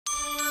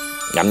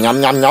Yum,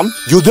 yum, yum, yum.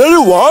 You there,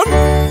 one?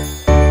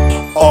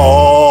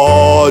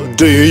 Oh,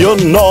 do you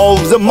know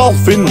the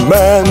Muffin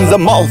Man, the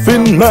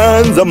Muffin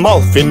Man, the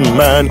Muffin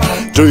Man?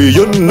 Do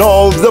you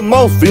know the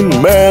Muffin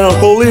Man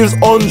who lives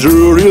on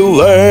Drury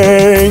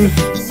Lane?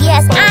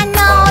 Yes, I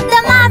know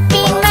the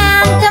Muffin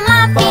Man, the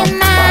Muffin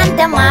Man,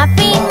 the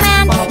Muffin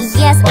Man.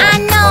 Yes, I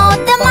know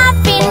the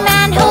Muffin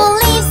Man who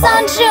lives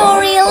on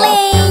Drury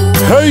Lane.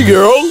 Hey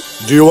girl,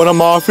 do you want a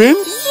muffin?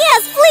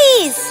 Yes,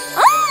 please.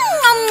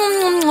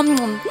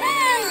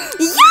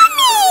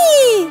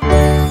 Yummy!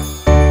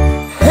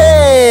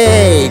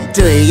 Hey,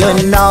 do you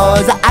know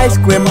the ice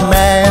cream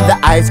man, the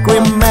ice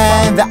cream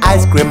man, the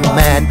ice cream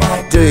man?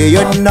 Do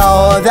you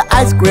know the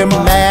ice cream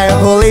man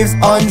who lives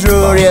on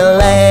Drury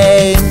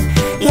Lane?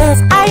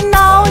 Yes, I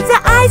know the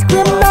ice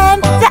cream man,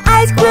 the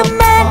ice cream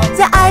man,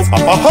 the ice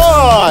cream man.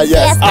 Aha!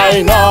 Yes,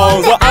 I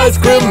know the ice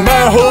cream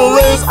man who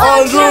lives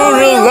on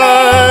Drury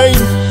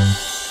Lane.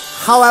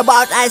 How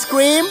about ice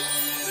cream?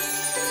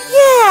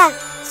 Yeah,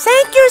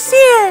 thank you,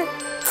 sir.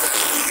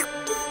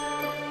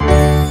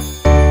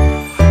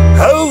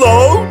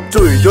 Hello,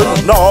 do you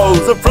know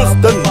the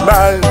Frosted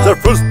Man, the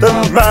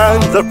Frosted Man,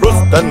 the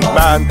Frosted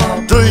Man?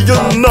 Do you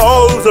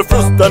know the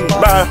Frosted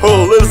Man who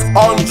lives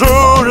on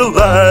Drury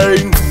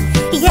Lane?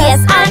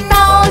 Yes, I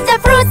know the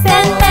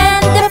Frosted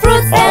Man, the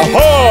Frosted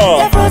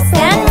Man, the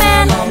Frosted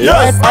Man.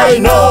 Yes, I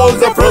know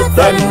the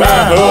Frosted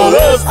Man who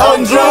lives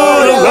on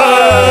Drury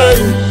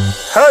Lane.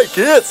 Hey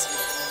kids,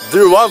 do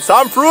you want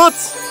some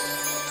fruits?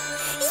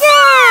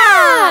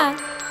 Yeah!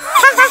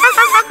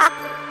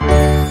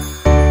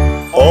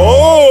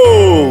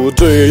 Oh,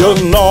 do you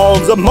know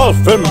the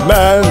Muffin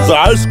Man, the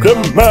Ice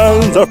Cream Man,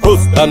 the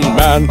Frosted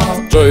Man?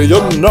 Do you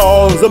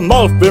know the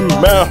Muffin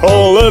Man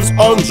who lives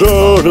on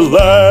Drury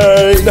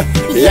Lane?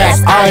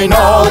 Yes, I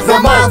know the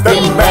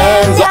Muffin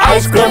Man, the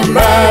Ice Cream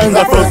Man,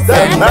 the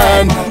Frosted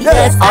Man.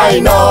 Yes, I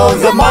know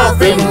the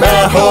Muffin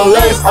Man who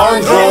lives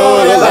on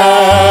Drury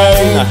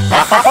Lane.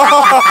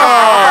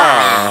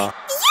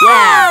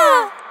 Yeah!